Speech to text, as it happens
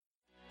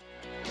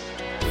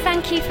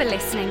Thank you for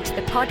listening to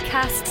the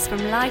podcasts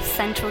from Life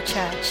Central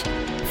Church.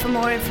 For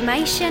more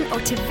information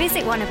or to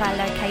visit one of our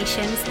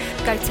locations,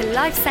 go to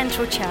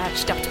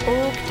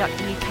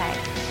lifecentralchurch.org.uk.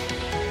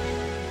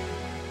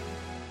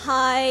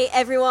 Hi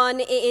everyone,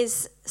 it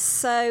is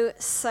so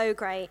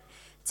great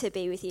to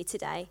be with you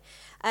today.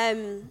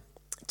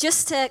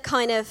 Just to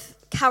kind of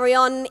carry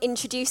on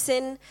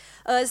introducing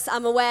us,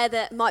 I'm aware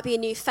that might be a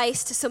new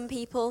face to some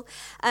people.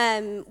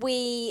 Tom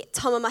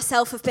and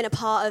myself have been a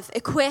part of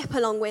Equip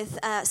along with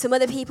some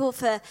other people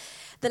for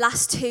the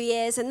last 2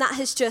 years, and that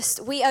has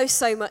we owe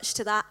so much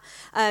to that.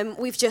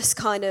 We've just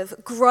kind of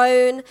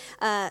grown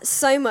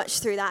so much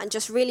through that and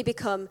just really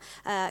become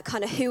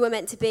kind of who we're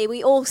meant to be.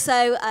 We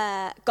also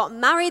got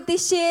married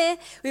this year.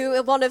 We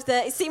were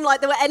it seemed like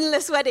there were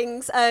endless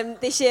weddings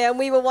this year, and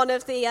we were one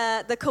of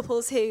the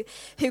couples who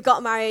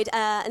got married.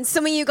 And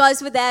some of you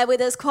guys were there with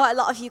us, quite a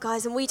lot of you guys,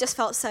 and we just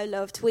felt so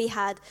loved. We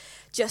had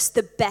just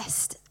the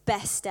best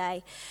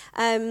day.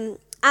 And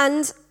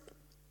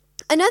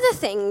another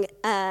thing,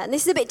 and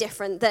this is a bit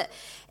different, that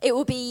it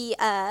will be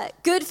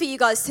good for you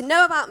guys to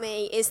know about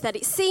me is that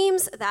it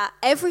seems that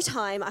every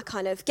time I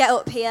kind of get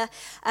up here,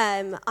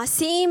 I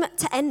seem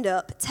to end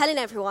up telling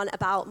everyone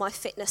about my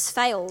fitness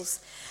fails.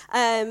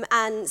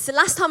 And so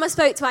last time I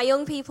spoke to our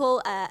young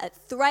people at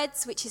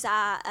Threads, which is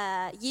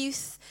our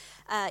youth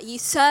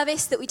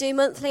service that we do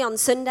monthly on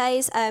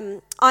Sundays,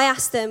 I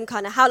asked them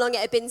kind of how long it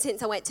had been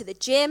since I went to the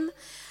gym.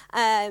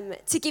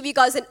 To give you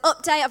guys an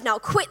update, I've now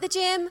quit the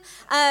gym,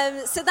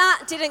 so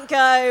that didn't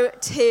go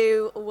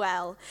too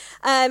well.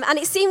 And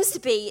it seems to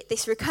be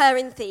this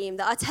recurring theme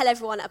that I tell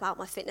everyone about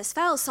my fitness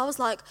fails. So I was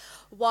like,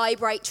 why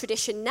break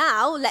tradition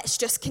now? Let's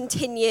just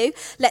continue.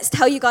 Let's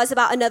tell you guys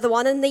about another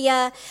one. And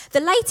the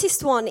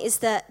latest one is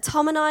that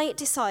Tom and I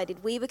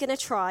decided we were going to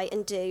try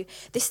and do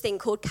this thing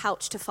called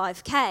Couch to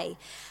 5K.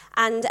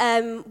 And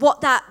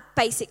what that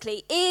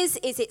basically is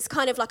it's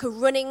kind of like a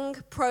running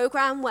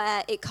program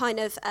where it kind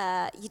of,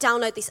 you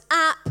download this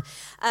app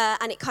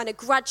and it kind of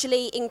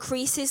gradually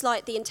increases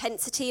like the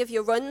intensity of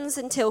your runs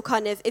until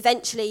kind of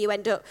eventually you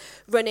end up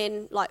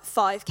running like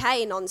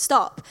 5K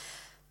non-stop.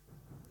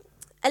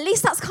 At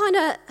least that's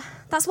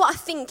what I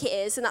think it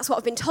is, and that's what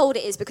I've been told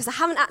it is, because I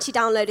haven't actually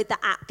downloaded the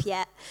app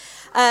yet.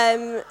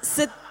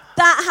 So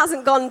that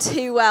hasn't gone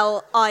too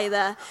well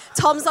either.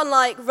 Tom's on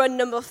like run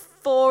number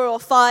 4 or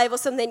 5 or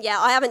something. Yeah,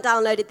 I haven't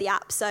downloaded the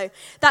app, so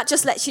that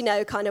just lets you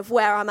know kind of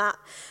where I'm at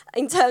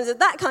in terms of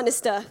that kind of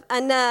stuff.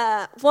 And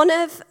one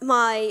of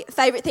my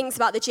favourite things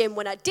about the gym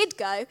when I did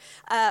go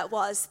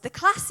was the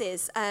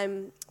classes.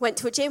 Went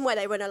to a gym where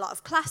they run a lot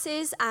of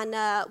classes, and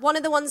one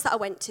of the ones that I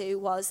went to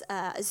was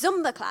a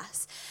Zumba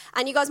class.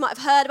 And you guys might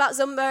have heard about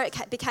Zumba.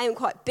 It became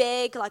quite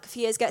big like a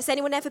few years ago. Has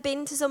anyone ever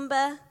been to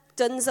Zumba?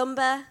 Done a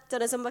Zumba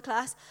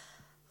class?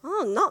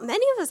 Oh, not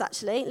many of us,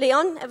 actually.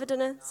 Leon, ever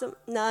done a Zumba?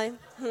 No?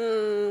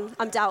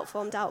 I'm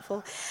doubtful.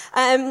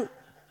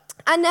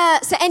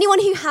 So anyone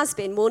who has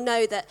been will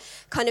know that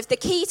kind of the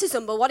key to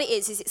Zumba, what it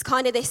is it's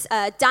kind of this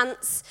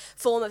dance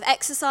form of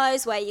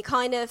exercise where you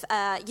kind of,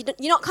 you're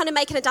not kind of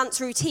making a dance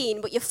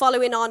routine, but you're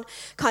following on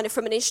kind of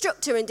from an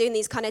instructor and doing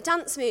these kind of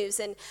dance moves.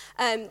 And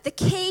the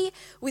key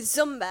with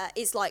Zumba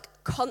is like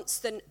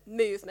constant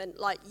movement,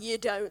 like you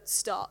don't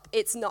stop.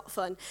 It's not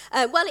fun.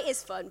 Well, it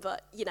is fun,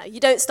 but you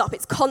don't stop.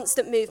 It's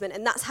constant movement,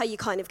 and that's how you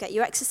kind of get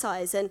your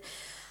exercise. And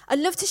I'd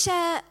love to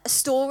share a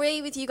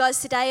story with you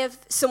guys today of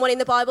someone in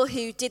the Bible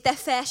who did their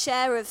fair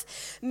share of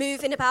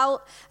moving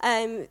about.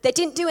 They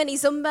didn't do any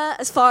Zumba,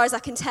 as far as I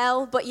can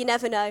tell, but you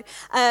never know.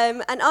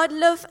 And I'd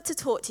love to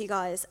talk to you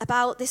guys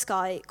about this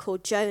guy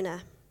called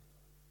Jonah.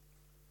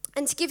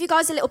 And to give you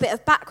guys a little bit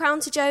of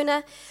background to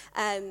Jonah,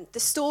 the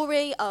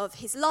story of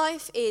his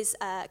life is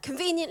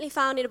conveniently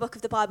found in a book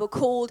of the Bible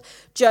called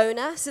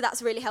Jonah, so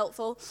that's really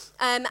helpful.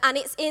 And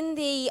it's in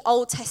the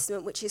Old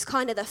Testament, which is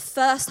kind of the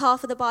first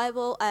half of the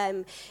Bible.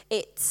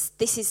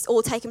 This is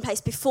all taking place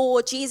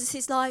before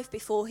Jesus' life,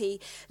 before he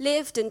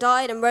lived and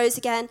died and rose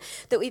again,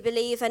 that we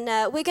believe. And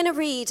we're going to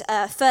read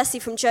firstly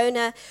from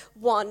Jonah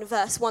 1,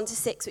 verse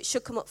 1-6, which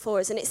should come up for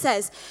us. And it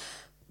says,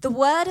 "The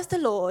word of the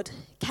Lord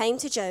came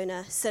to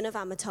Jonah, son of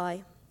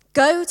Amittai.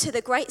 Go to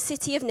the great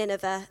city of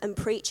Nineveh and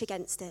preach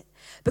against it,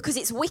 because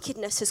its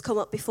wickedness has come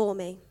up before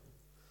me."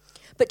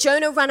 But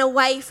Jonah ran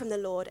away from the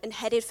Lord and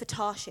headed for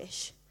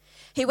Tarshish.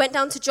 He went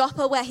down to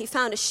Joppa, where he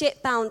found a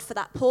ship bound for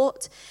that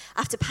port.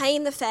 After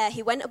paying the fare,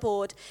 he went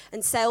aboard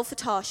and sailed for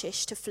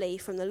Tarshish to flee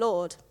from the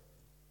Lord.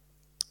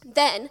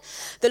 Then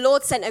the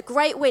Lord sent a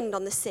great wind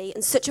on the sea,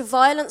 and such a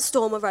violent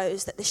storm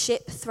arose that the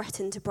ship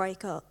threatened to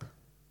break up.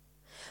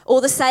 All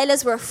the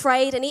sailors were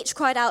afraid, and each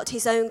cried out to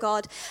his own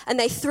God, and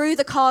they threw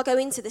the cargo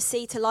into the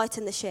sea to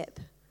lighten the ship.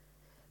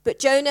 But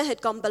Jonah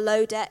had gone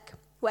below deck,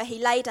 where he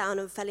lay down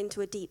and fell into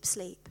a deep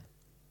sleep.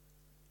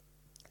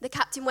 The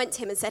captain went to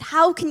him and said,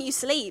 "How can you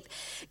sleep?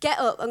 Get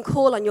up and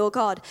call on your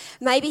God.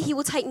 Maybe he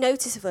will take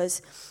notice of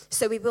us,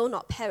 so we will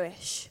not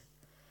perish."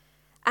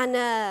 And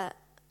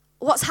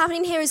what's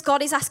happening here is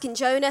God is asking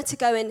Jonah to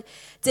go and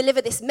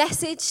deliver this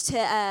message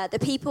to the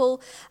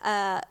people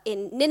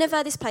in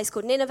Nineveh, this place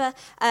called Nineveh.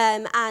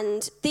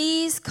 And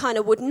these kind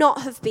of would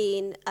not have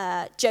been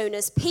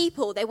Jonah's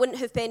people. They wouldn't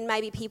have been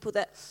maybe people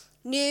that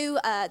knew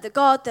the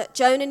God that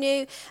Jonah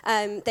knew.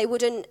 They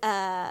wouldn't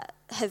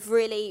have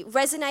really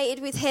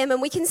resonated with him.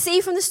 And we can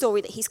see from the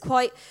story that he's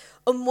quite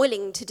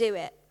unwilling to do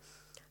it.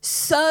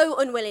 So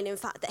unwilling, in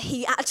fact, that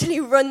he actually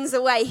runs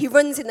away. He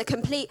runs in the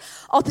complete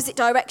opposite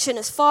direction,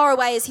 as far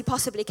away as he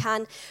possibly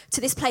can,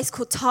 to this place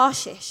called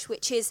Tarshish,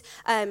 which is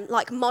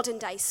like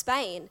modern-day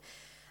Spain.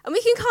 And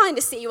we can kind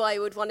of see why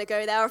you would want to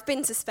go there. I've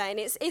been to Spain.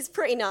 It's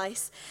pretty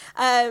nice.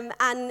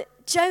 And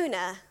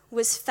Jonah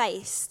was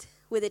faced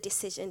with a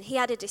decision. He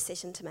had a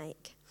decision to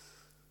make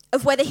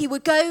of whether he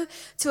would go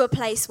to a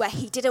place where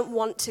he didn't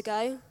want to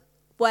go,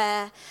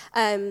 where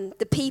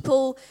the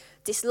people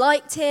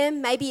disliked him,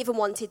 maybe even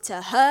wanted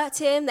to hurt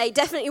him. They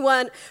definitely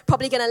weren't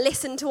probably going to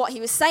listen to what he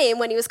was saying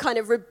when he was kind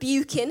of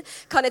rebuking,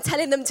 kind of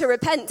telling them to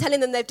repent, telling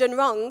them they've done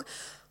wrong.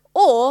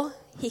 Or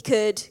he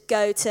could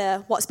go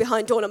to what's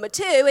behind door number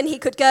 2, and he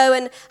could go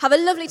and have a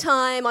lovely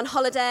time on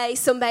holiday,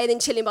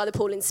 sunbathing, chilling by the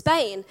pool in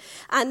Spain.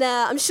 And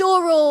I'm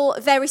sure we're all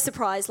very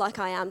surprised, like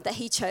I am, that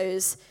he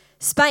chose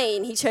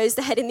Spain. He chose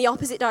to head in the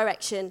opposite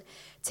direction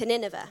to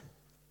Nineveh.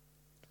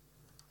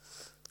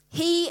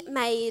 He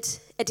made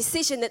a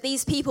decision that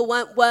these people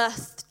weren't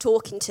worth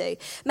talking to.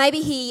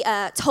 Maybe he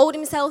told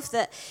himself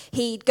that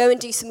he'd go and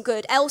do some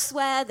good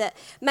elsewhere, that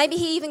maybe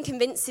he even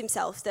convinced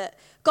himself that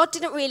God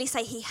didn't really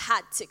say he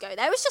had to go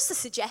there. It was just a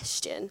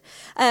suggestion.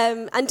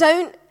 And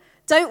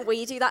don't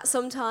we do that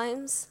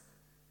sometimes?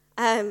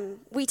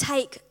 We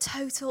take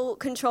total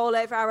control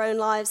over our own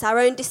lives, our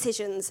own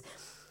decisions.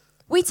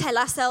 We tell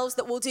ourselves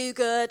that we'll do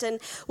good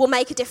and we'll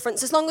make a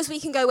difference as long as we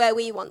can go where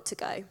we want to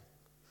go.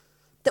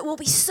 That we'll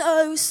be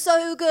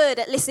so good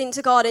at listening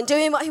to God and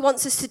doing what he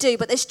wants us to do,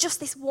 but there's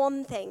just this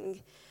one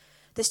thing.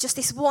 There's just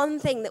this one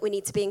thing that we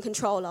need to be in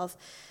control of,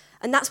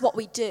 and that's what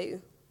we do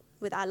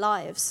with our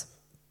lives.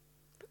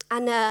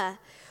 And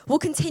we'll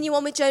continue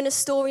on with Jonah's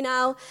story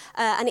now,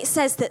 and it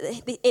says that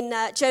in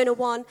Jonah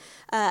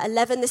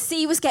 1:11, the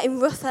sea was getting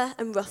rougher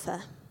and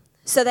rougher.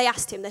 So they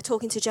asked him, they're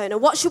talking to Jonah,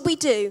 what should we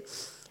do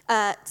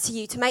to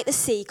you to make the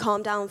sea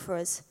calm down for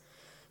us?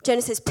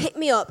 Jonah says, pick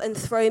me up and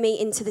throw me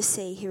into the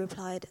sea, he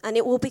replied, and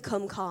it will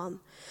become calm.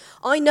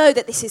 I know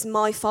that this is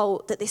my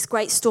fault that this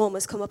great storm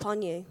has come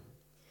upon you.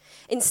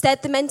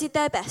 Instead, the men did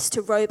their best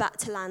to row back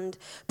to land,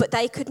 but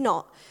they could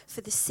not,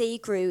 for the sea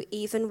grew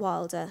even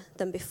wilder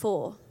than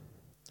before.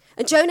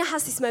 And Jonah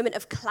has this moment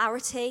of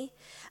clarity.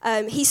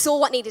 He saw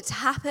what needed to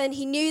happen.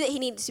 He knew that he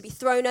needed to be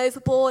thrown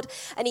overboard.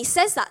 And he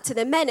says that to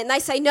the men. And they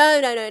say, no.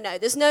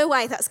 There's no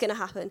way that's going to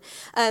happen.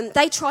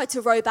 They tried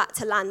to row back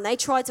to land. They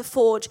tried to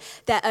forge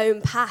their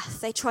own path.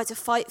 They tried to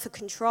fight for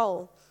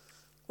control.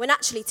 When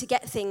actually, to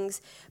get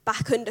things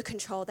back under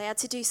control, they had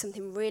to do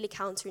something really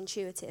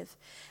counterintuitive.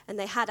 And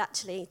they had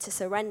actually to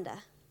surrender.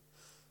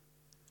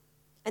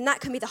 And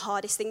that can be the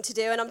hardest thing to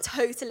do, and I'm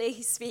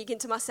totally speaking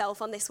to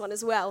myself on this one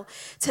as well,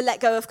 to let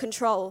go of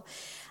control.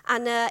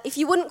 And if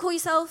you wouldn't call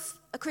yourself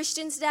a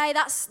Christian today,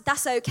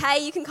 that's okay.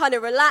 You can kind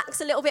of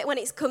relax a little bit when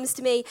it comes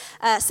to me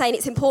saying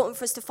it's important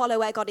for us to follow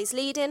where God is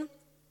leading.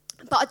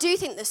 But I do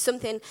think there's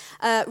something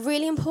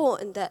really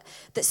important that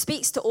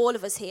speaks to all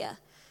of us here,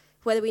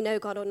 whether we know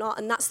God or not,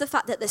 and that's the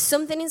fact that there's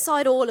something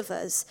inside all of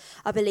us,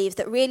 I believe,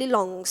 that really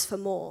longs for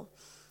more.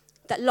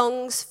 That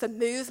longs for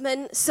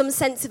movement, some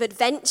sense of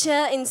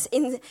adventure in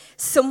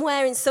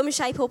somewhere, in some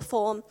shape or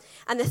form.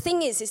 And the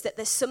thing is that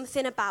there's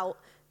something about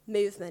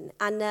movement.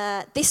 And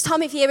this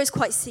time of year is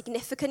quite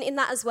significant in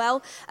that as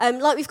well.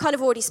 Like we've kind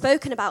of already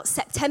spoken about,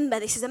 September,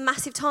 this is a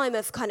massive time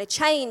of kind of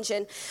change.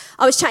 And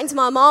I was chatting to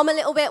my mom a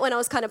little bit when I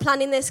was kind of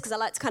planning this, because I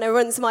like to kind of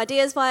run some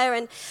ideas by her.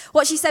 And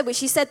what she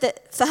said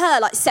that for her,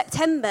 like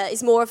September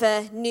is more of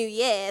a new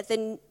year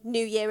than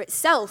New Year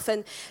itself.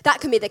 And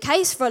that can be the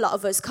case for a lot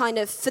of us, kind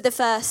of for the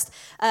first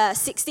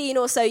 16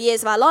 or so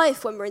years of our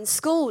life when we're in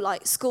school.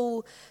 Like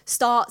school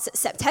starts at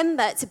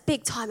September. It's a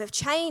big time of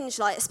change,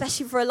 like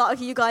especially for a lot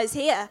of you guys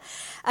here.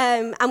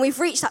 And we've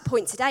reached that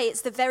point today.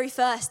 It's the very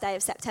first day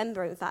of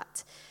September, in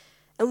fact.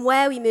 And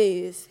where we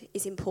move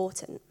is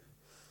important.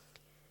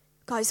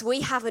 Guys,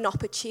 we have an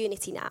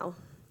opportunity now,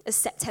 as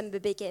September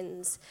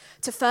begins,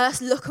 to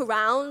first look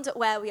around at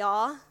where we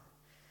are,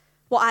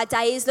 what our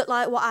days look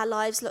like, what our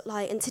lives look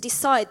like, and to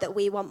decide that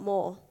we want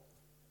more.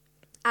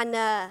 And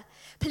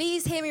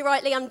please hear me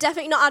rightly, I'm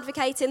definitely not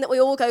advocating that we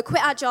all go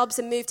quit our jobs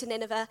and move to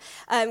Nineveh,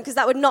 because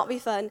that would not be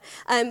fun.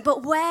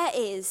 But where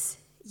is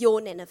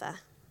your Nineveh?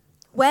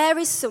 Where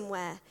is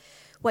somewhere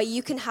where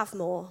you can have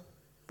more,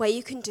 where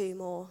you can do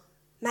more,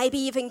 maybe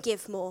even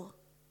give more?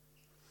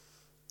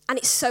 And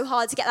it's so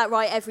hard to get that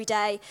right every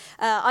day.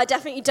 I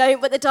definitely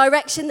don't, but the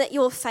direction that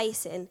you're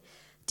facing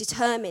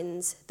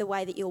determines the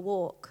way that you'll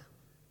walk.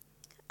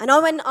 And I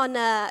went on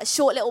a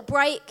short little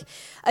break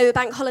over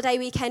bank holiday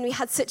weekend. We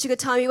had such a good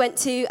time. We went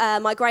to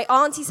my great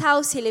auntie's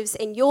house, who lives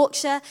in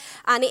Yorkshire,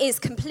 and it is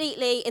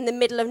completely in the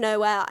middle of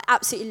nowhere. I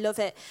absolutely love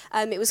it.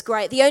 It was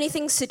great. The only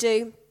things to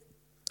do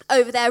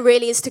over there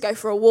really is to go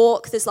for a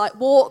walk. There's like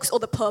walks or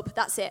the pub,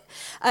 that's it.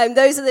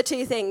 Those are the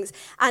two things.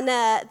 And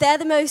they're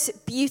the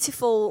most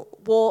beautiful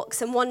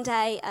walks. And one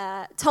day,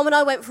 Tom and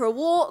I went for a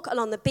walk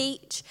along the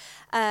beach,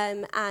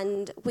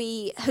 and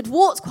we had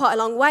walked quite a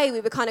long way. We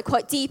were kind of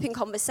quite deep in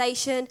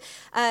conversation.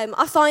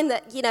 I find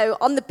that,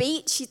 on the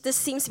beach, there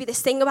seems to be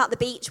this thing about the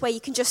beach where you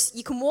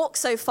can walk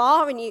so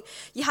far and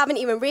you haven't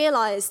even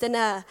realised.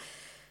 And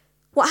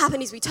what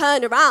happened is we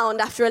turned around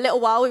after a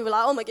little while. We were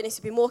like, oh my goodness,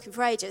 we've been walking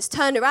for ages.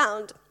 Turned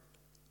around,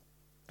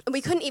 and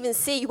we couldn't even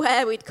see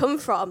where we'd come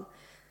from.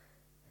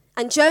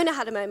 And Jonah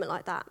had a moment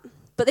like that.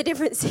 But the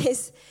difference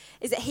is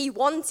that he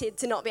wanted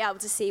to not be able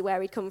to see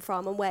where he'd come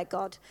from and where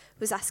God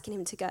was asking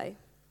him to go.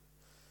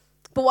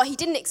 But what he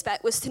didn't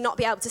expect was to not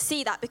be able to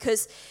see that,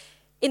 because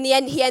in the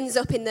end he ends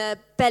up in the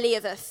belly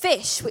of a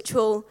fish, which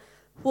we'll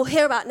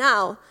hear about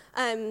now.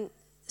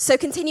 So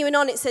continuing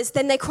on, it says,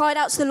 then they cried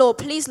out to the Lord,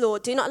 please,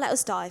 Lord, do not let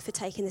us die for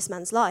taking this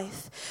man's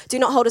life. Do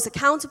not hold us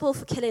accountable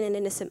for killing an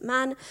innocent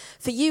man,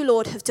 for you,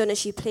 Lord, have done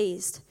as you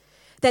pleased.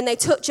 Then they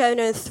took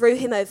Jonah and threw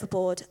him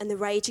overboard, and the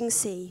raging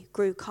sea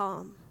grew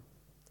calm.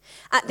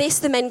 At this,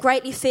 the men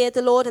greatly feared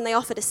the Lord, and they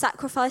offered a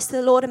sacrifice to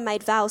the Lord and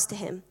made vows to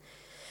him.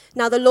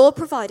 Now the Lord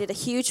provided a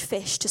huge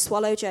fish to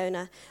swallow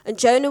Jonah, and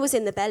Jonah was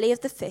in the belly of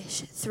the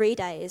fish 3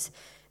 days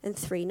and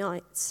 3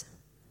 nights.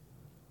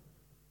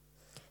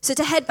 So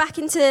to head back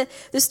into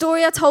the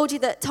story, I told you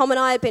that Tom and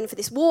I had been for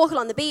this walk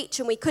along the beach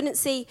and we couldn't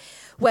see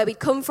where we'd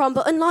come from.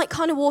 But unlike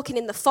kind of walking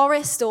in the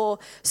forest or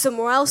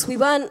somewhere else, we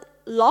weren't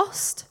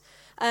lost.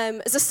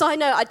 As a side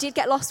note, I did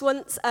get lost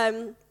once,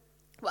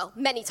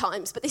 many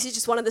times, but this is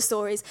just one of the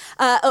stories.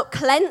 Up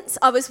Clent,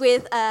 I was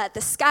with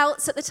the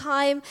Scouts at the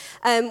time.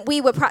 We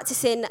were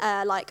practicing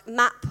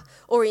map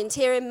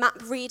orienteering,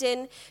 map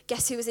reading.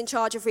 Guess who was in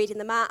charge of reading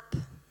the map?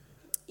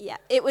 Yeah,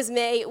 it was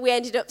me. We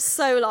ended up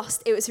so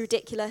lost. It was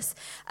ridiculous.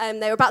 They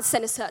were about to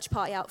send a search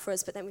party out for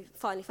us, but then we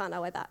finally found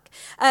our way back.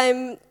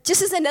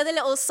 Just as another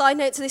little side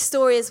note to this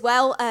story as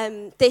well,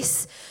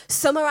 this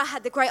summer I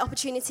had the great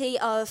opportunity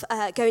of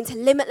going to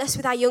Limitless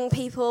with our young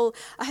people.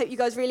 I hope you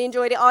guys really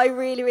enjoyed it. I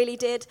really, really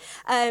did.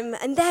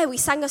 And there we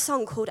sang a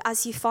song called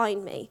As You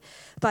Find Me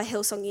by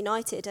Hillsong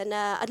United. And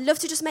I'd love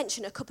to just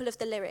mention a couple of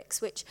the lyrics,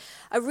 which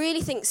I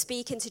really think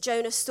speak into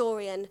Jonah's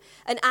story and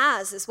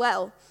ours as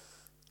well.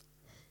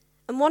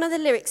 And one of the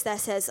lyrics there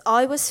says,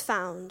 I was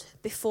found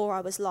before I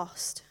was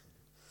lost.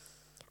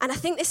 And I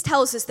think this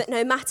tells us that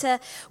no matter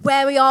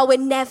where we are, we're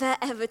never,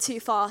 ever too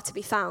far to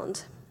be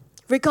found.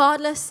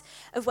 Regardless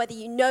of whether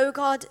you know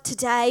God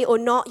today or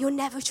not, you're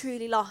never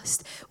truly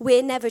lost.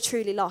 We're never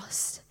truly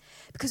lost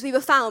because we were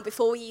found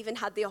before we even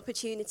had the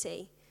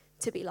opportunity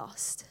to be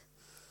lost.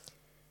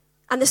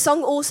 And the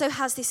song also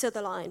has this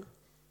other line.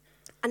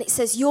 And it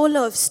says, your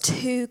love's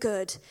too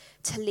good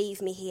to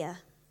leave me here.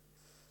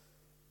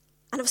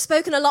 And I've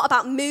spoken a lot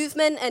about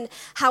movement and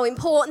how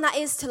important that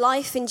is to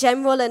life in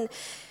general.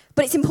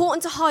 But it's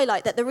important to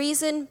highlight that the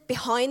reason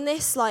behind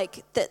this,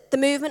 that the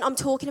movement I'm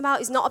talking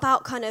about is not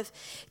about kind of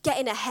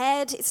getting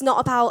ahead. It's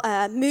not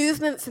about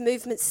movement for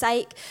movement's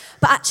sake.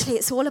 But actually,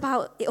 it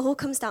all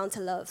comes down to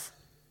love.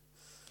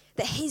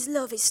 That his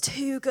love is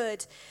too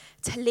good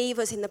to leave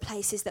us in the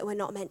places that we're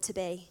not meant to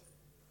be.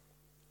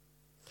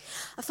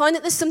 I find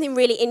that there's something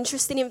really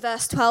interesting in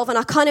verse 12, and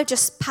I kind of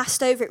just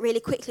passed over it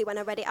really quickly when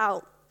I read it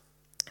out.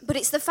 But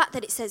it's the fact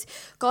that it says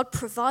God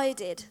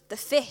provided the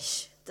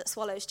fish that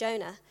swallows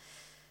Jonah.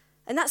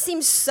 And that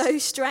seems so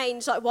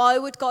strange. Why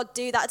would God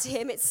do that to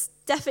him? It's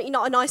definitely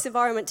not a nice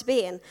environment to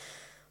be in.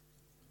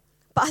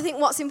 But I think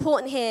what's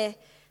important here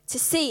to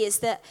see is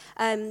that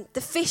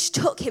the fish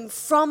took him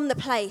from the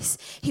place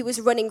he was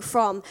running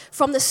from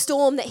the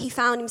storm that he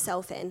found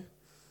himself in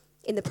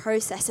the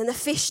process. And the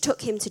fish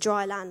took him to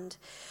dry land.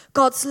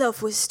 God's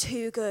love was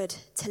too good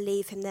to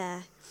leave him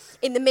there,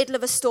 in the middle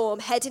of a storm,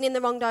 heading in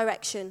the wrong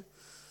direction.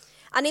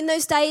 And in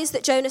those days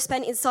that Jonah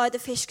spent inside the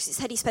fish, because it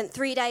said he spent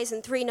 3 days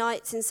and 3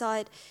 nights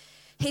inside,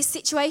 his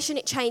situation,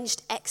 it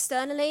changed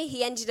externally.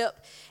 He ended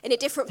up in a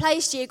different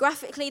place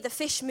geographically. The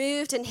fish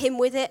moved and him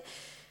with it.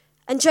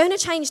 And Jonah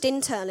changed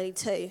internally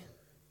too,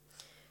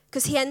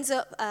 because he ends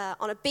up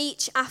on a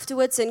beach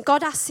afterwards, and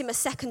God asks him a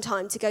second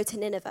time to go to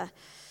Nineveh.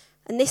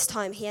 And this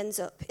time he ends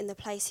up in the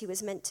place he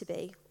was meant to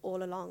be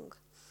all along.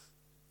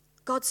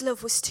 God's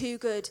love was too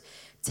good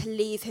to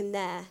leave him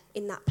there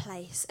in that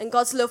place. And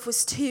God's love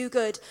was too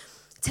good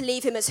to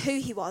leave him as who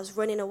he was,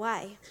 running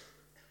away.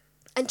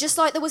 And just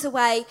like there was a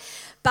way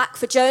back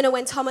for Jonah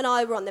when Tom and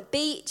I were on the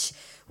beach,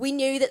 we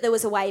knew that there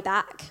was a way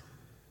back.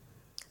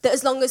 That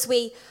as long as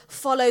we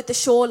followed the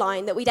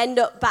shoreline, that we'd end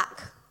up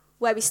back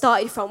where we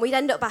started from. We'd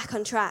end up back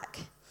on track.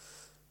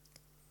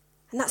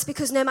 And that's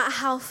because no matter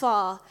how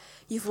far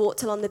you've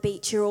walked along the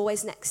beach, you're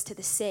always next to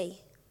the sea.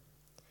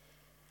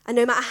 And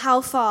no matter how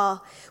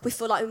far we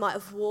feel like we might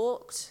have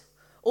walked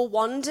or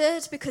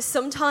wandered, because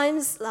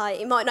sometimes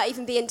it might not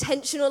even be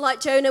intentional like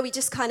Jonah, we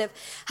just kind of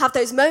have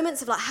those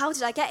moments of how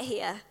did I get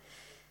here?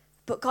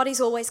 But God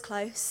is always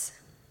close.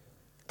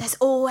 There's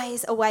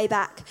always a way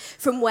back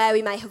from where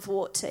we may have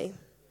walked to.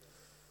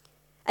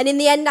 And in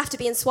the end, after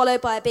being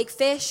swallowed by a big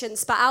fish and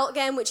spat out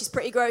again, which is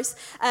pretty gross,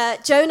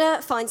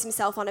 Jonah finds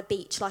himself on a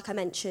beach, like I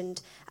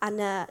mentioned. And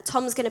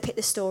Tom's going to pick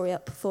the story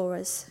up for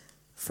us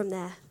from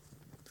there.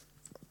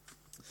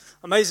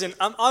 Amazing.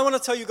 I want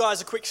to tell you guys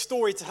a quick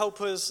story to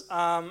help us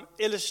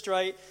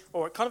illustrate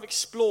or kind of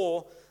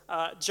explore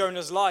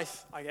Jonah's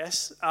life, I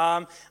guess.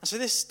 And so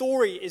this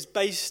story is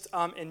based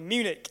in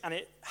Munich, and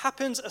it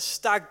happens a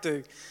stag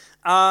do.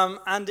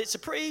 And it's a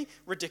pretty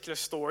ridiculous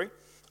story.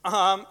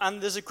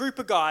 And there's a group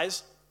of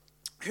guys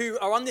who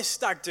are on this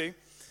stag do,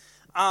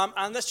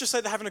 and let's just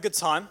say they're having a good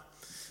time.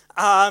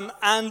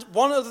 And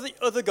one of the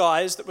other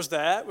guys that was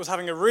there was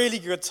having a really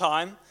good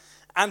time,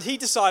 and he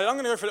decided, I'm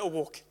going to go for a little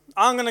walk.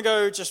 I'm going to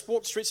go just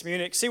walk the streets of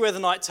Munich, see where the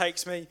night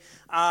takes me,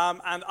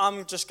 and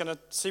I'm just going to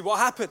see what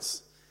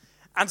happens.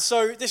 And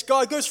so this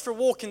guy goes for a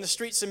walk in the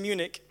streets of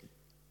Munich,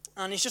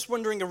 and he's just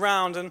wandering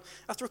around, and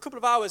after a couple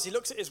of hours, he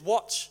looks at his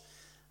watch,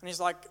 and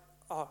he's like,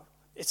 oh,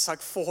 it's like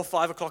 4 or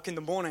 5 o'clock in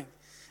the morning.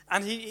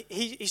 And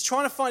he's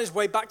trying to find his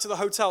way back to the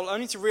hotel,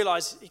 only to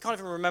realize he can't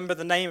even remember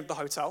the name of the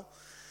hotel.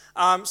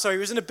 So he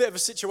was in a bit of a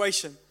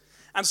situation.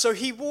 And so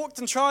he walked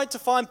and tried to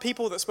find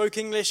people that spoke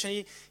English,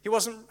 and he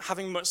wasn't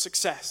having much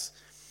success.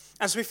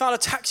 And so he found a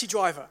taxi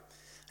driver.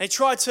 And he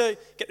tried to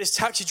get this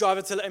taxi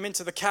driver to let him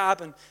into the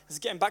cab and to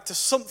get him back to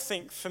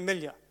something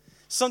familiar,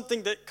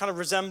 something that kind of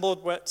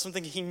resembled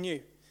something he knew.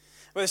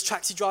 But this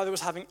taxi driver was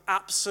having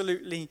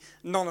absolutely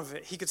none of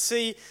it. He could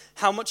see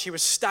how much he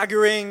was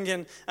staggering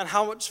and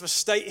how much of a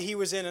state he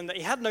was in, and that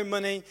he had no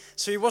money,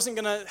 so he wasn't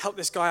going to help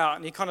this guy out.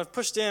 And he kind of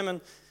pushed him and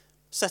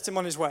set him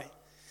on his way.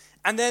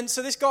 And then,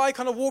 so this guy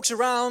kind of walks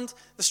around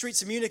the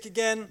streets of Munich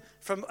again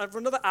for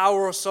another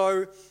hour or so,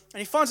 and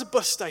he finds a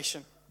bus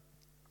station.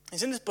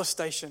 He's in this bus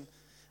station, and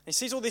he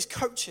sees all these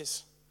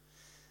coaches.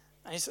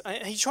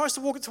 And he tries to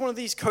walk up to one of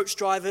these coach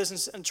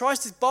drivers and tries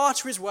to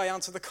barter his way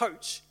onto the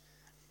coach.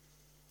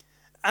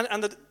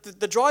 And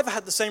the driver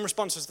had the same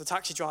response as the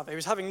taxi driver. He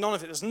was having none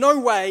of it. There's no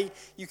way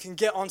you can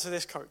get onto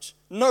this coach.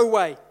 No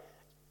way.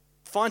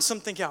 Find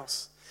something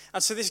else.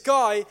 And so this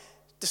guy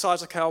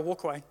decides, okay, I'll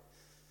walk away.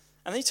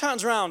 And then he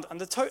turns around,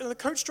 and the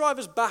coach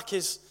driver's back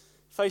is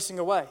facing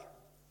away.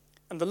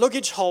 And the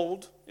luggage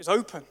hold is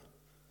open.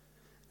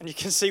 And you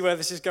can see where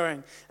this is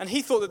going. And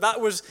he thought that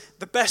was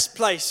the best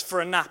place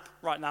for a nap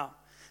right now.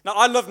 Now,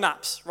 I love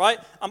naps, right?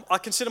 I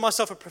consider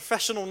myself a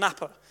professional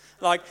napper.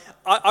 Like,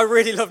 I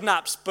really love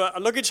naps, but a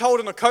luggage hold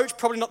in a coach,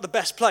 probably not the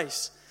best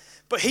place.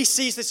 But he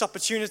sees this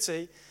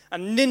opportunity,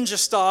 and ninja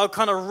style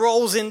kind of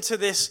rolls into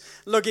this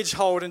luggage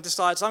hold and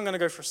decides, I'm going to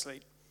go for a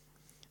sleep.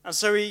 And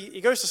so he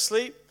goes to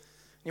sleep.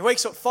 He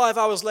wakes up 5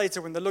 hours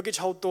later when the luggage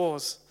hold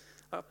doors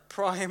are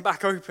prying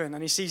back open,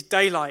 and he sees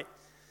daylight.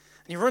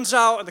 And he runs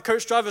out, and the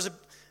coach driver's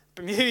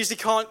bemused. He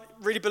can't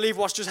really believe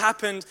what's just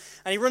happened.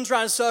 And he runs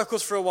around in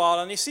circles for a while,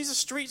 and he sees a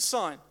street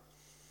sign.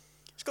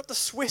 It's got the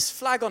Swiss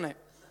flag on it.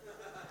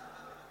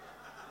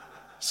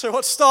 So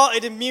what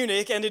started in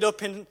Munich ended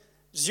up in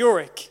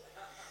Zurich.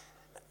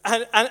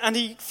 And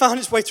he found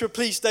his way to a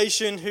police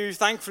station who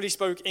thankfully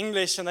spoke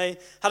English, and they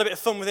had a bit of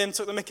fun with him,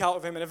 took the mick out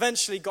of him, and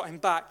eventually got him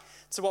back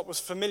to what was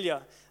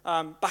familiar,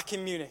 back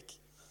in Munich.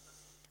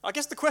 I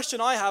guess the question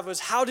I have is,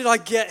 how did I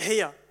get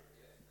here?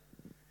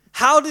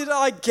 How did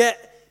I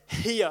get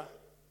here?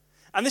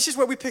 And this is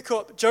where we pick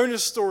up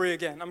Jonah's story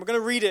again. And we're going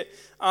to read it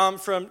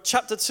from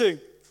chapter 2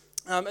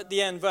 at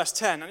the end, verse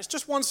 10. And it's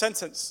just one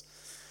sentence.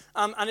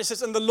 And it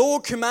says, and the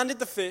Lord commanded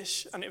the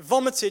fish, and it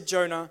vomited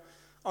Jonah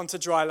onto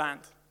dry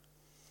land.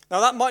 Now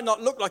that might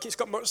not look like it's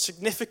got much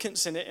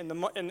significance in it,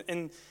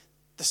 in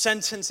the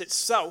sentence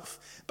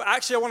itself, but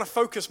actually I want to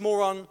focus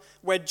more on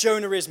where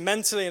Jonah is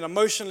mentally and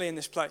emotionally in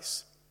this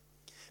place.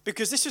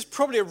 Because this is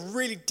probably a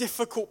really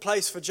difficult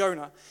place for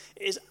Jonah.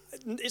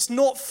 It's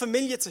not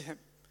familiar to him.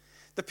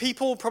 The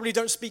people probably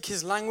don't speak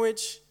his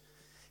language.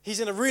 He's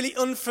in a really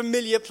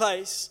unfamiliar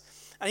place,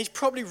 and he's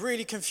probably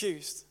really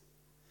confused.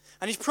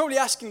 And he's probably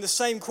asking the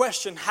same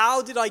question,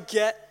 how did I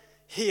get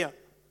here?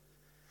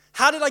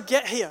 How did I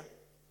get here?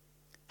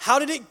 How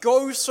did it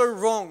go so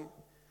wrong?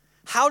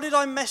 How did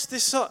I mess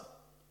this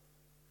up?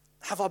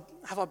 Have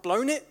I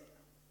blown it?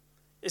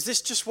 Is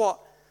this just what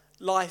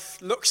life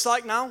looks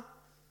like now?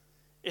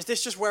 Is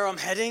this just where I'm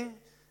heading?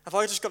 Have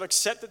I just got to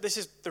accept that this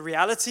is the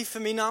reality for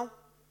me now?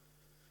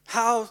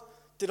 How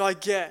did I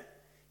get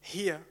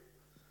here?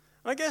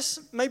 And I guess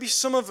maybe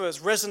some of us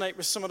resonate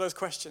with some of those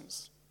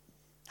questions.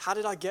 How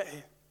did I get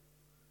here?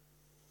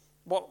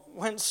 What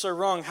went so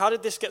wrong? How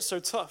did this get so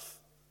tough?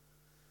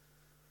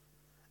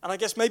 And I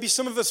guess maybe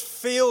some of us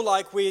feel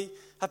like we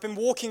have been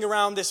walking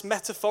around this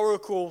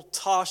metaphorical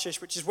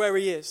Tarshish, which is where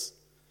he is.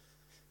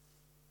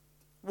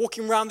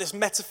 Walking around this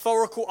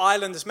metaphorical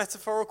island, this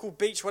metaphorical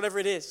beach, whatever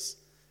it is.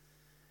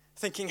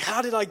 Thinking,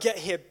 how did I get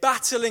here?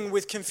 Battling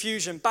with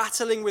confusion,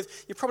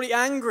 you're probably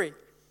angry.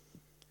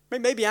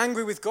 Maybe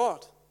angry with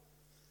God.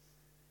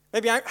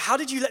 Maybe, how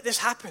did you let this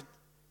happen?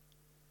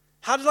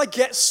 How did I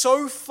get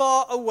so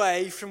far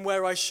away from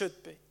where I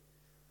should be?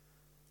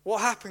 What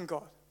happened,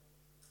 God?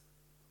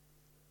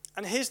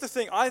 And here's the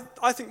thing,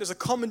 I think there's a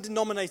common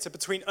denominator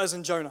between us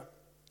and Jonah.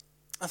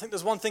 I think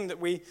there's one thing that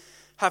we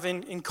have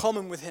in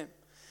common with him.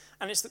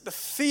 And it's that the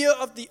fear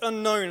of the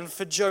unknown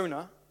for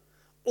Jonah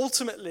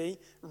ultimately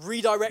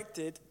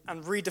redirected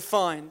and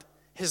redefined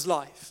his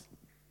life.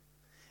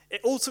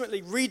 It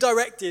ultimately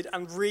redirected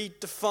and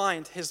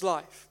redefined his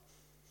life.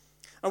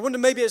 I wonder,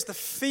 maybe it's the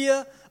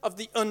fear of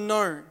the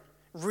unknown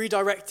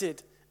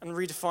redirected and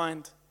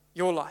redefined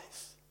your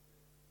life.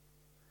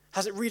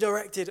 Has it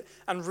redirected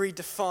and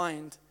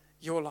redefined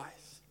your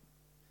life?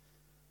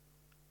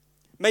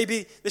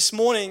 Maybe this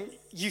morning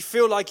you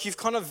feel like you've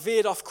kind of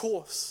veered off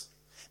course.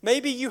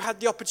 Maybe you had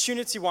the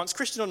opportunity once,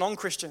 Christian or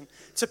non-Christian,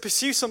 to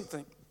pursue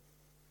something.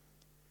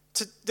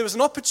 There was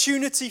an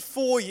opportunity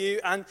for you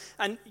and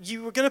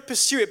you were going to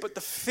pursue it, but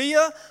the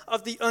fear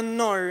of the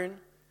unknown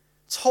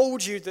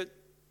told you that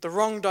the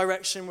wrong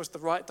direction was the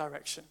right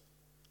direction.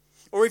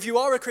 Or if you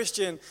are a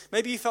Christian,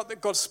 maybe you felt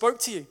that God spoke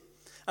to you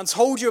and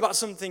told you about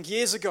something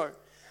years ago,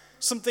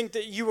 something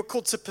that you were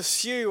called to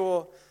pursue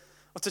or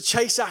to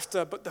chase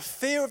after, but the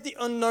fear of the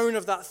unknown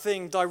of that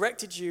thing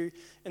directed you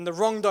in the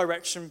wrong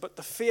direction, but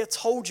the fear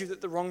told you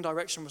that the wrong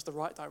direction was the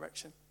right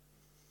direction.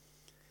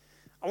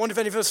 I wonder if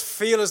any of us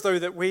feel as though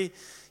that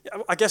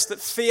I guess that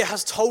fear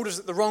has told us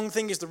that the wrong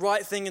thing is the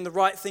right thing and the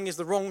right thing is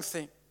the wrong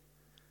thing.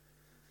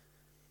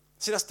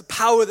 See, that's the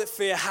power that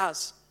fear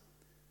has.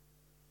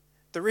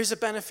 There is a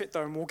benefit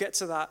though, and we'll get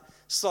to that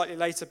slightly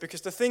later,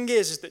 because the thing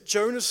is that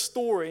Jonah's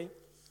story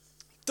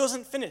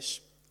doesn't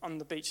finish on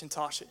the beach in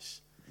Tarshish.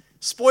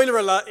 Spoiler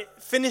alert, it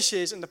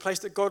finishes in the place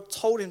that God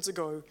told him to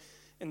go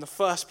in the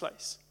first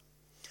place.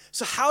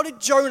 So how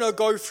did Jonah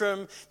go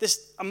from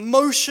this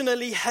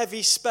emotionally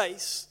heavy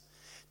space,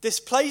 this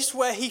place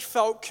where he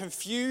felt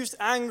confused,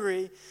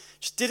 angry,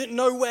 just didn't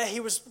know where he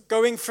was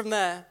going from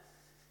there,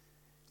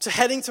 to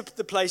heading to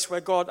the place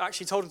where God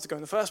actually told him to go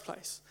in the first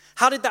place?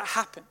 How did that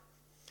happen?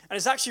 And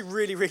it's actually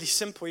really, really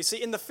simple. You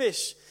see, in the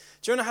fish,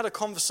 Jonah had a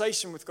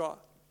conversation with God.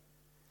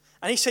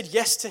 And he said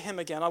yes to him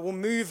again. I will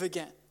move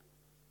again.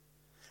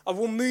 I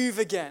will move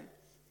again.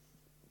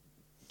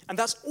 And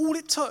that's all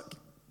it took.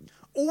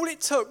 All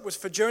it took was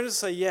for Jonah to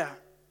say, yeah,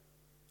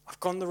 I've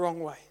gone the wrong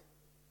way.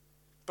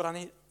 But I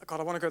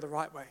want to go the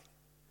right way.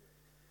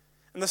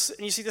 And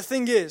you see, the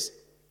thing is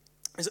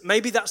that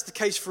maybe that's the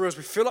case for us.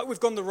 We feel like we've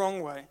gone the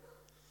wrong way.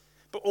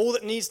 But all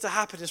that needs to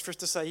happen is for us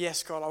to say,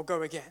 yes, God, I'll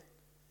go again.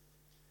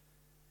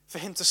 For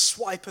him to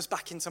swipe us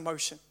back into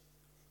motion.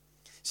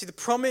 See, the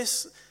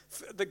promise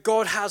that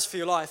God has for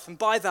your life, and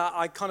by that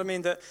I kind of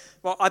mean that,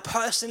 well, I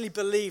personally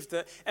believe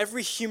that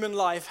every human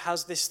life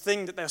has this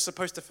thing that they're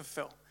supposed to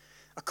fulfill.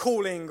 A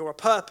calling or a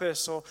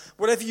purpose or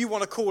whatever you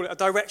want to call it, a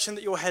direction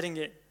that you're heading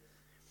in.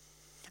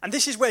 And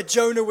this is where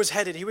Jonah was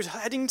headed. He was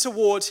heading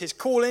towards his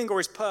calling or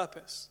his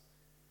purpose.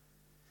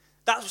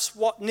 That's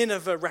what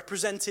Nineveh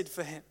represented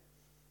for him.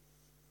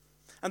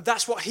 And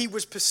that's what he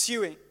was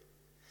pursuing.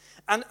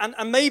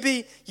 And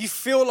maybe you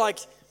feel like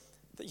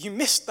that you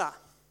missed that.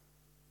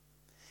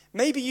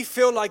 Maybe you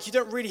feel like you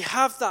don't really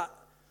have that.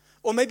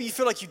 Or maybe you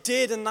feel like you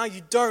did and now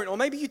you don't. Or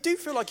maybe you do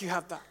feel like you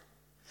have that.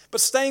 But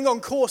staying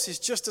on course is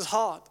just as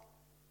hard.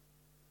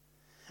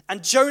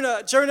 And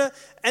Jonah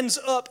ends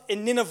up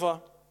in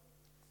Nineveh.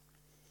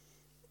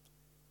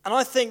 And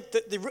I think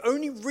that the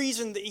only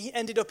reason that he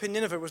ended up in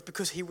Nineveh was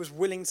because he was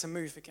willing to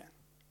move again.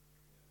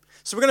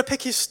 So we're going to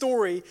pick his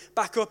story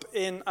back up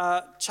in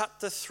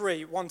chapter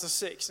 3,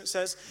 1-6. It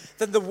says,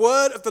 "Then the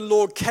word of the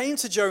Lord came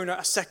to Jonah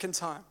a second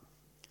time.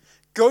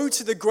 Go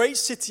to the great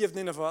city of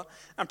Nineveh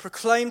and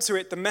proclaim to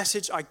it the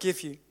message I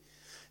give you."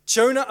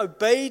 Jonah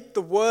obeyed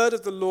the word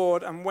of the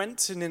Lord and went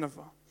to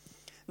Nineveh.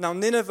 Now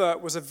Nineveh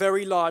was a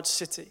very large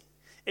city.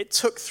 It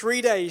took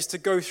 3 days to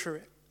go through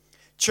it.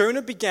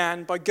 Jonah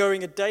began by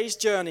going a day's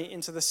journey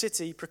into the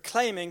city,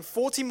 proclaiming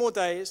 40 more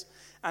days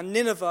and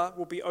Nineveh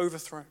will be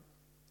overthrown.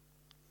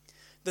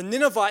 The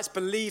Ninevites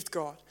believed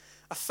God.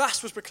 A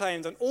fast was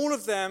proclaimed, and all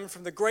of them,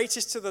 from the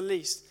greatest to the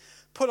least,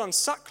 put on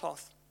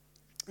sackcloth.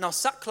 Now,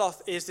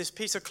 sackcloth is this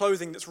piece of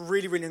clothing that's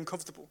really, really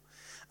uncomfortable.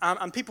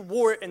 And people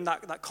wore it in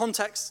that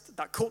context,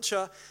 that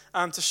culture,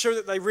 to show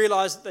that they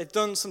realize that they've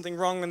done something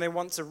wrong and they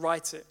want to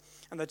right it.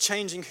 And they're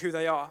changing who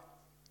they are.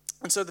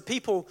 And so the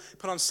people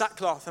put on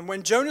sackcloth. And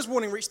when Jonah's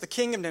warning reached the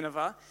king of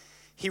Nineveh,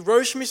 he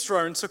rose from his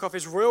throne, took off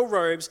his royal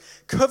robes,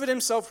 covered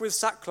himself with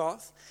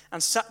sackcloth,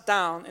 and sat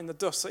down in the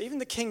dust. So even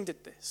the king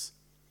did this.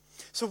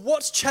 So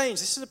what's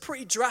changed? This is a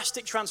pretty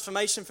drastic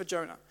transformation for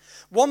Jonah.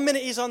 1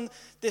 minute he's on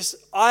this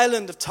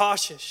island of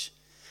Tarshish,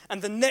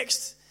 and the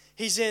next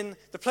he's in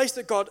the place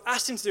that God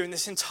asked him to do, and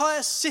this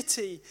entire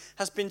city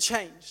has been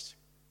changed.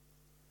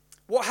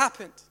 What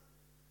happened?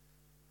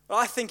 Well,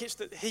 I think it's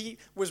that he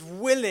was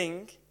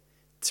willing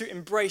to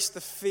embrace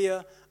the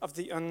fear of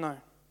the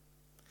unknown.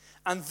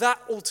 And that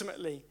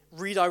ultimately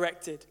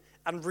redirected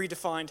and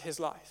redefined his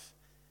life.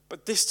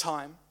 But this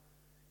time,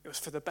 it was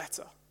for the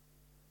better.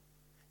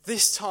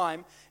 This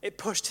time, it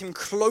pushed him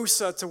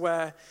closer to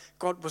where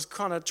God was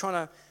kind of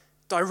trying to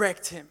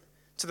direct him,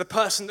 to the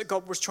person that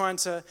God was trying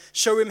to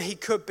show him he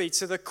could be,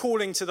 to the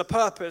calling, to the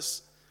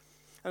purpose.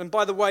 And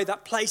by the way,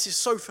 that place is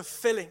so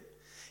fulfilling.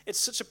 It's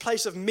such a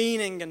place of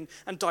meaning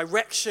and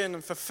direction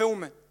and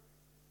fulfillment.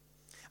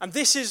 And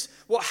this is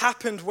what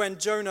happened when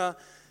Jonah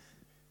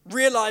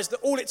realized that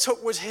all it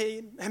took was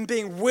him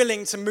being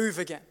willing to move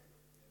again.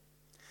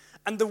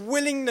 And the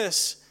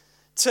willingness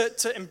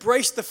to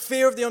embrace the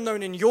fear of the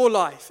unknown in your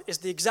life is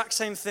the exact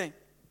same thing.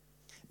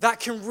 That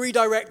can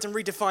redirect and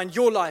redefine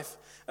your life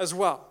as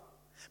well.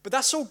 But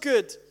that's all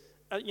good,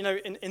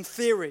 in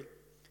theory.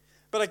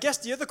 But I guess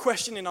the other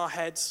question in our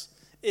heads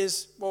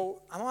is,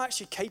 well, am I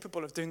actually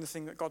capable of doing the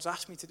thing that God's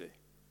asked me to do?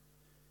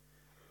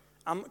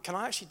 Can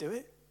I actually do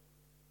it?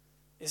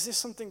 Is this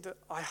something that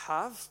I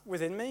have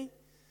within me?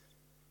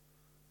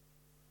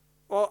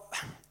 Well,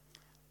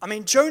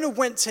 Jonah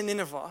went to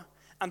Nineveh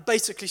and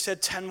basically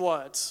said 10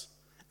 words,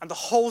 and the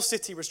whole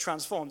city was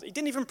transformed. He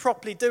didn't even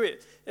properly do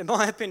it, in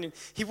my opinion.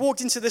 He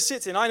walked into the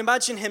city, and I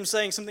imagine him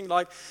saying something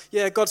like,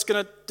 yeah, God's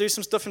going to do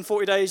some stuff in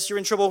 40 days, you're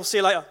in trouble, see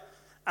you later,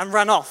 and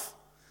ran off.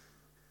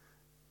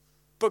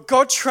 But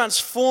God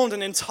transformed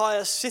an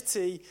entire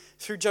city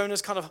through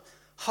Jonah's kind of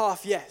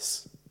half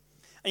yes.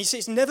 And you see,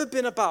 it's never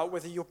been about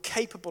whether you're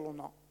capable or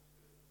not.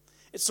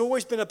 It's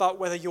always been about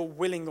whether you're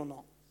willing or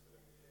not.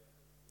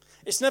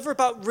 It's never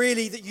about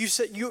really that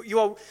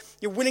you're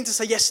willing to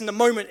say yes in the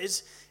moment.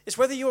 It's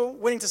whether you're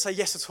willing to say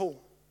yes at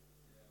all.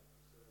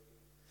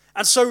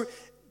 And so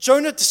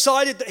Jonah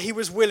decided that he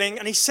was willing,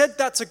 and he said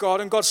that to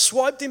God, and God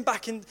swiped him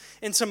back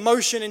into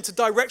motion, into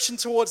direction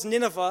towards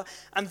Nineveh,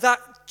 and that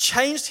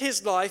changed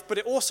his life, but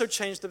it also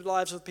changed the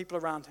lives of the people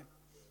around him.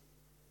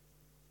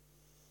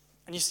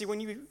 And you see, when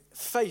you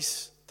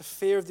face the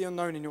fear of the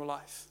unknown in your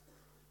life,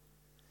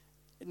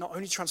 it not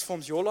only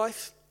transforms your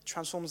life, it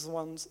transforms the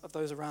ones of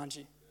those around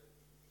you.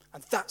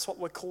 And that's what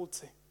we're called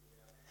to.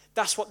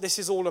 That's what this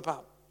is all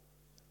about.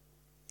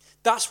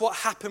 That's what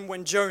happened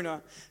when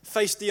Jonah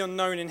faced the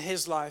unknown in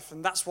his life,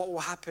 and that's what will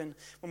happen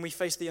when we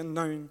face the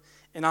unknown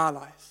in our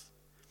life.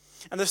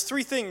 And there's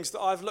 3 things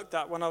that I've looked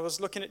at when I was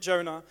looking at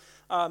Jonah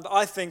that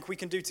I think we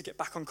can do to get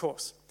back on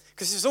course.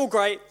 Because this is all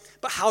great,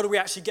 but how do we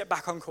actually get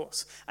back on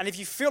course? And if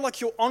you feel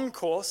like you're on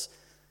course,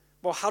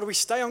 well, how do we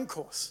stay on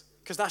course?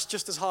 Because that's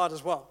just as hard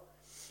as well.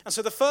 And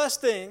so the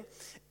first thing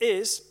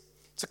is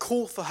to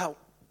call for help.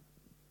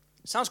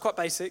 Sounds quite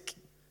basic.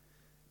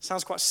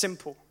 Sounds quite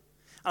simple.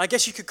 And I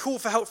guess you could call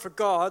for help for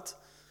God,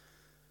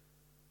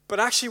 but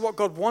actually what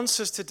God wants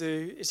us to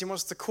do is he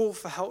wants to call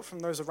for help from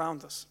those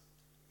around us.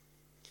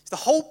 It's the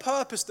whole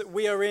purpose that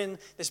we are in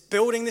this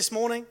building this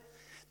morning,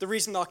 the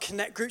reason our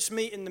Connect groups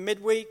meet in the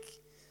midweek,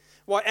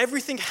 why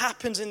everything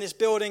happens in this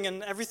building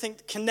and everything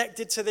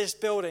connected to this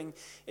building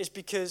is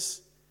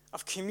because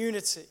of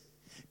community.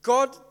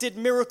 God did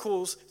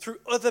miracles through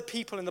other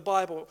people in the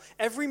Bible.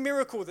 Every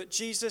miracle that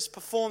Jesus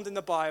performed in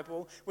the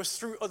Bible was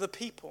through other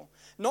people.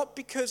 Not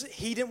because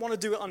he didn't want to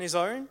do it on his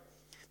own,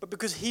 but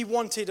because he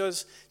wanted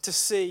us to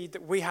see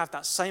that we have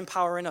that same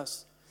power in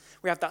us.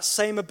 We have that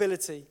same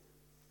ability.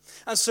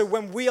 And so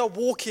when we are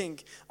walking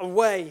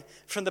away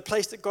from the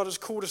place that God has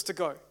called us to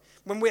go,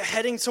 when we're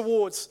heading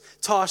towards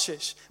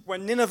Tarshish,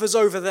 when Nineveh's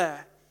over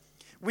there,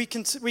 we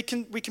can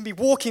be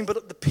walking,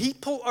 but the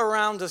people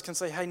around us can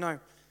say, hey, no,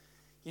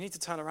 you need to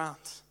turn around.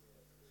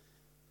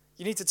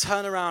 You need to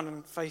turn around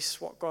and face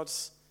what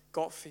God's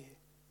got for you.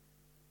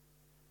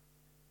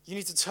 You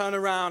need to turn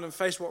around and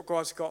face what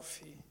God's got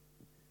for you.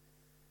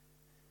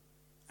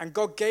 And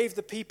God gave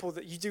the people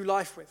that you do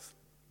life with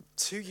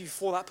to you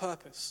for that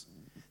purpose.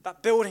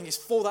 That building is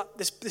for that,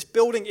 this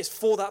building is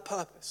for that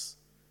purpose.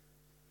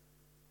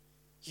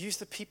 Use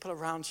the people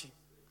around you.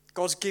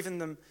 God's given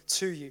them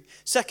to you.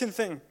 Second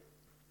thing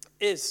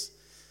is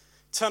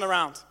turn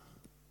around.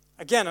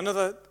 Again,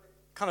 another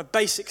kind of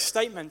basic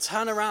statement,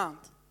 turn around.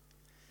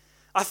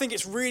 I think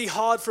it's really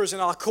hard for us in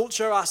our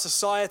culture, our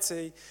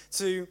society,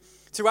 to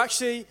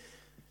actually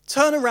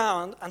turn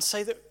around and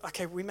say that,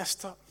 okay, we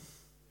messed up.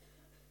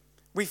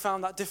 We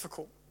found that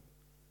difficult.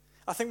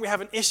 I think we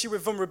have an issue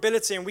with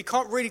vulnerability, and we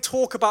can't really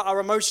talk about our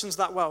emotions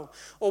that well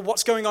or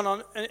what's going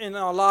on in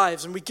our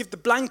lives. And we give the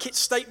blanket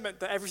statement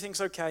that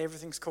everything's okay,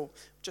 everything's cool.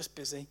 I'm just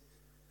busy.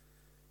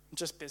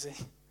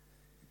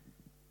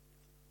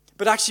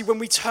 But actually, when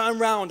we turn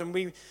around and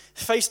we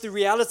face the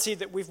reality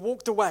that we've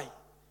walked away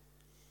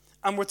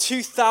and we're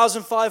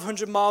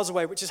 2,500 miles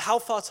away, which is how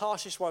far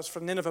Tarshish was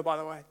from Nineveh, by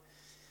the way,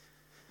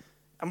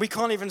 and we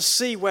can't even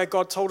see where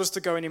God told us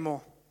to go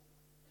anymore.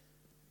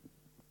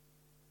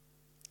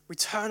 We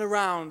turn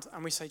around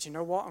and we say, do you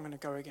know what? I'm going to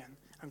go again.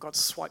 And God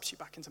swipes you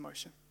back into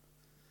motion.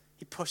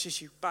 He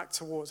pushes you back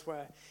towards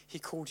where he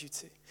called you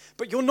to.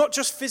 But you're not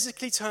just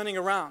physically turning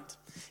around.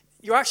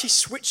 You're actually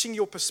switching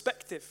your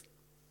perspective.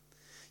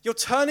 You're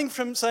turning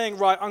from saying,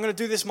 right, I'm going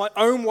to do this my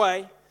own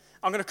way.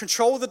 I'm going to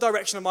control the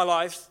direction of my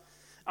life.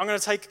 I'm going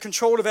to take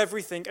control of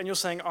everything. And you're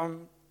saying,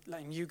 I'm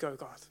letting you go,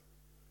 God.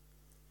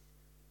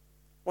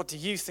 What do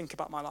you think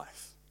about my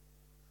life?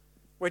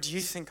 Where do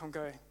you think I'm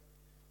going?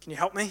 Can you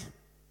help me?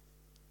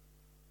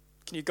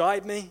 Can you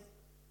guide me?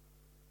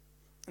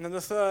 And then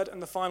the third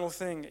and the final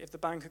thing, if the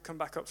band could come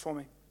back up for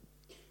me,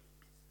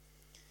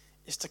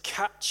 is to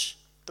catch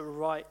the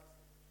right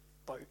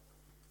boat.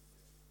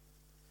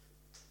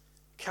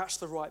 Catch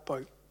the right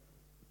boat.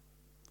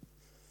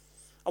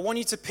 I want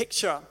you to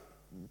picture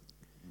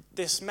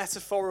this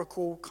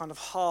metaphorical kind of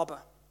harbor.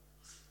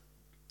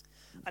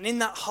 And in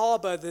that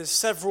harbor, there's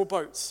several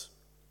boats.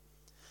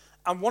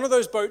 And one of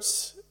those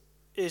boats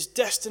is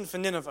destined for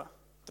Nineveh,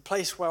 the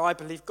place where I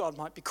believe God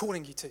might be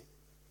calling you to.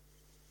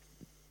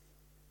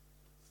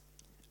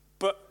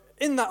 But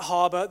in that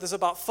harbor, there's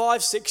about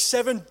 5, 6,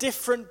 7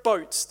 different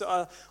boats that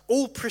are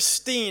all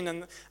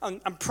pristine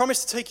and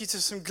promise to take you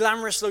to some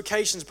glamorous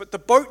locations. But the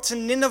boat to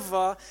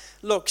Nineveh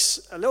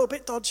looks a little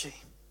bit dodgy.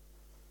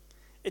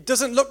 It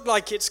doesn't look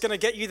like it's going to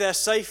get you there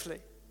safely.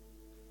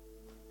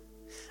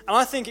 And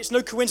I think it's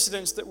no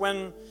coincidence that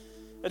when,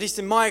 at least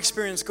in my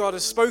experience, God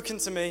has spoken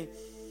to me,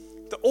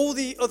 that all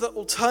the other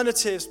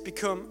alternatives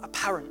become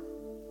apparent.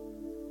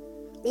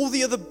 All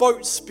the other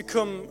boats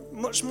become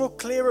much more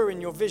clearer in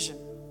your vision.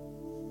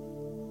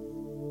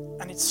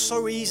 And it's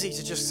so easy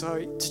to just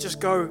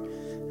go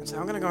and say,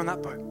 I'm going to go on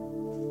that boat.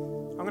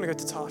 I'm going to go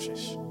to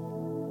Tarshish.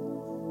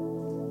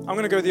 I'm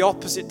going to go the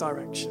opposite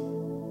direction.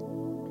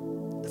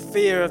 The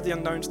fear of the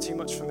unknown is too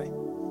much for me.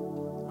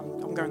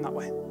 I'm going that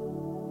way.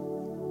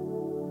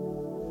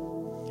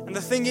 And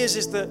the thing is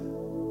that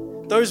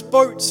those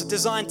boats are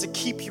designed to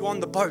keep you on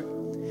the boat.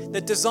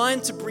 They're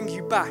designed to bring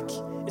you back.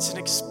 It's an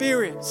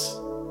experience.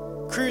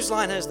 Cruise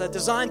liners, they're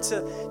designed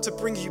to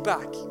bring you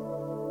back.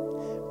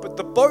 But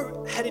the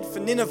boat headed for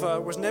Nineveh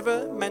was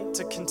never meant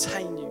to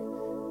contain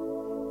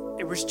you.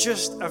 It was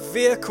just a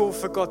vehicle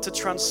for God to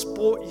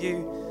transport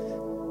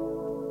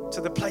you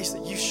to the place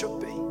that you should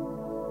be,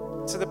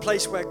 to the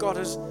place where God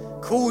has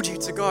called you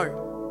to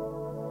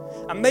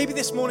go. And maybe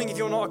this morning, if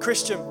you're not a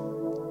Christian,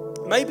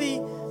 maybe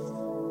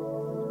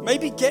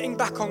getting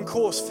back on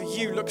course for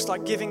you looks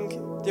like giving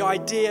the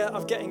idea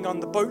of getting on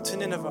the boat to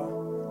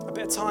Nineveh a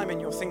bit of time in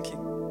your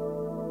thinking.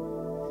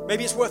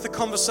 Maybe it's worth a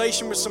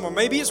conversation with someone.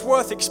 Maybe it's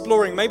worth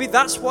exploring. Maybe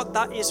that's what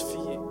that is for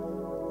you.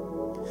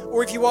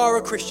 Or if you are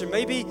a Christian,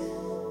 maybe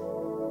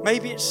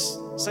it's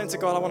saying to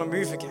God, I want to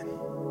move again.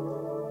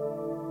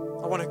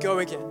 I want to go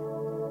again.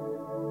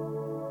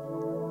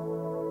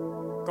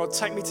 God,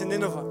 take me to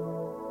Nineveh.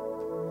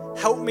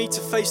 Help me to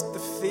face the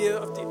fear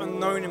of the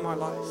unknown in my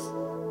life.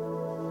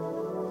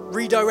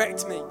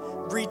 Redirect me.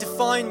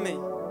 Redefine me.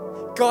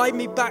 Guide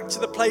me back to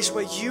the place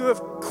where you have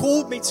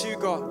called me to,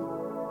 God.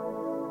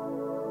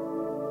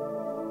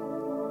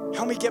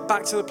 Help me get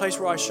back to the place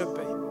where I should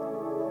be. And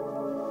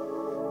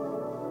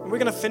we're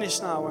going to finish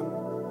now. And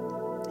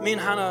me and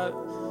Hannah,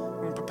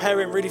 when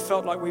preparing, really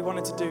felt like we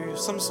wanted to do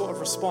some sort of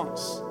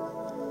response.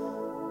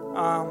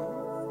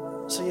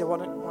 So yeah, why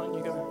don't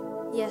you go?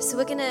 Yeah, so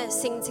we're going to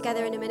sing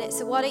together in a minute.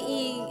 So why don't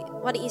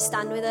you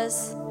stand with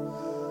us?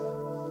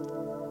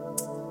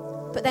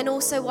 But then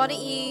also, why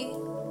don't you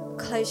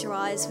close your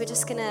eyes? We're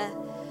just going to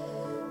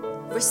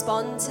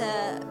respond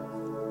to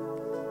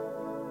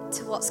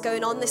what's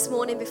going on this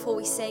morning before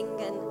we sing.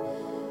 And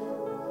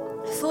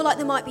I feel like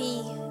there might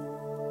be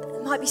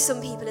some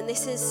people, and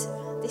this has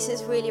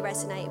really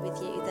resonated with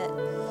you, that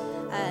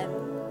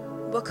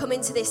we're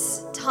coming to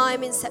this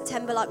time in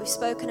September like we've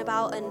spoken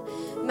about, and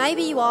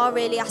maybe you are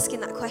really asking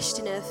that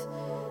question of,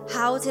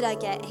 how did I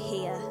get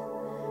here?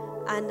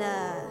 And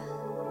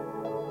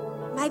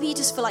maybe you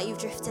just feel like you've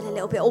drifted a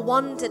little bit or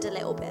wandered a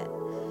little bit.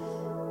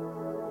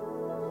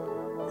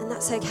 And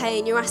that's okay,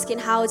 and you're asking,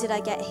 how did I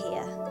get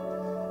here?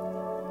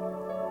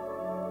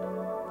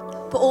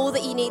 But all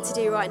that you need to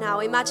do right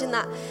now, imagine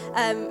that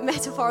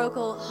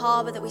metaphorical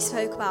harbour that we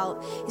spoke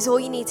about, is all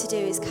you need to do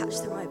is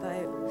catch the right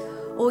boat.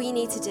 All you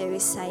need to do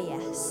is say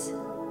yes.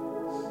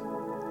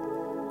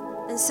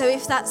 And so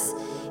if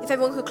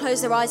everyone could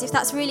close their eyes, if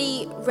that's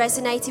really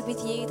resonated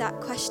with you,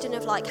 that question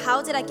of like,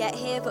 how did I get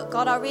here? But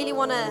God, I really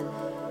want to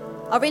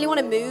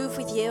move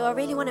with you. I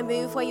really want to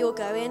move where you're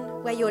going,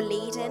 where you're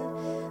leading.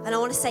 And I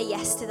want to say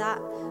yes to that.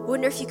 I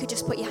wonder if you could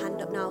just put your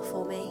hand up now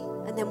for me,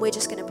 and then we're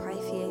just going to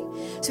pray for you.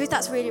 So if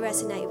that's really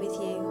resonated with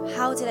you,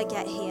 how did I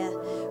get here?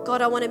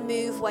 God, I want to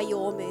move where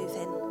you're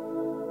moving.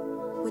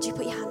 Would you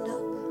put your hand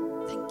up?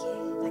 Thank you.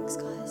 Thanks,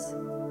 guys.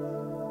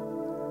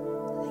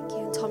 Thank you.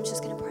 And Tom's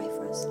just going to pray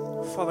for us.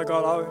 Father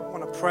God, I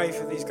want to pray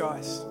for these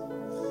guys.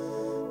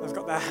 They've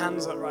got their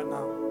hands up right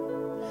now.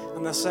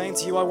 And they're saying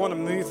to you, I want to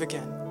move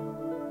again.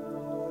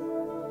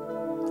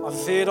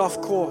 I've veered off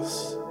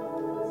course.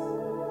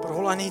 But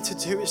all I need to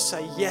do is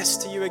say yes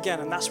to you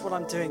again. And that's what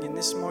I'm doing in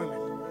this moment.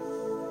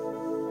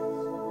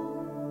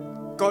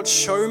 God,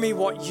 show me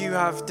what you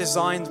have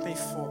designed me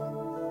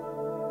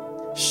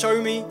for.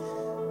 Show me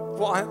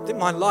what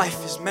my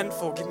life is meant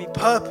for. Give me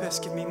purpose,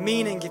 give me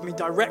meaning, give me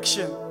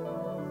direction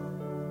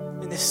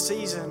in this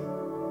season.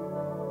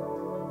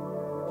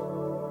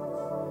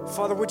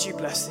 Father, would you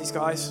bless these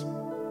guys?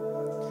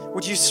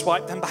 Would you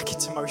swipe them back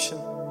into motion?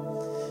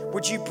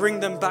 Would you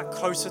bring them back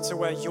closer to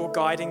where you're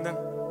guiding them?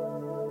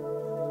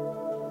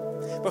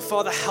 But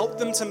Father, help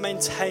them to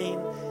maintain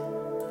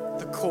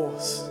the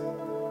course.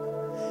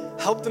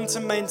 Help them to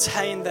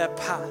maintain their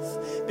path.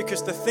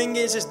 Because the thing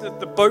is that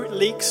the boat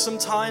leaks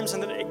sometimes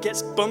and that it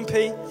gets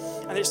bumpy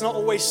and it's not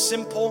always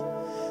simple.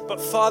 But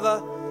Father,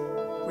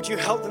 would you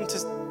help them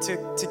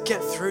to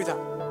get through that?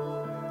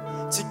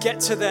 To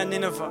get to their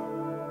Nineveh.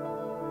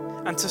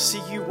 and to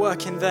see you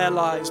work in their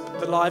lives, but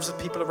the lives of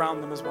people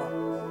around them as well.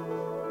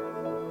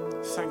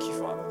 Thank you,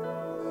 Father.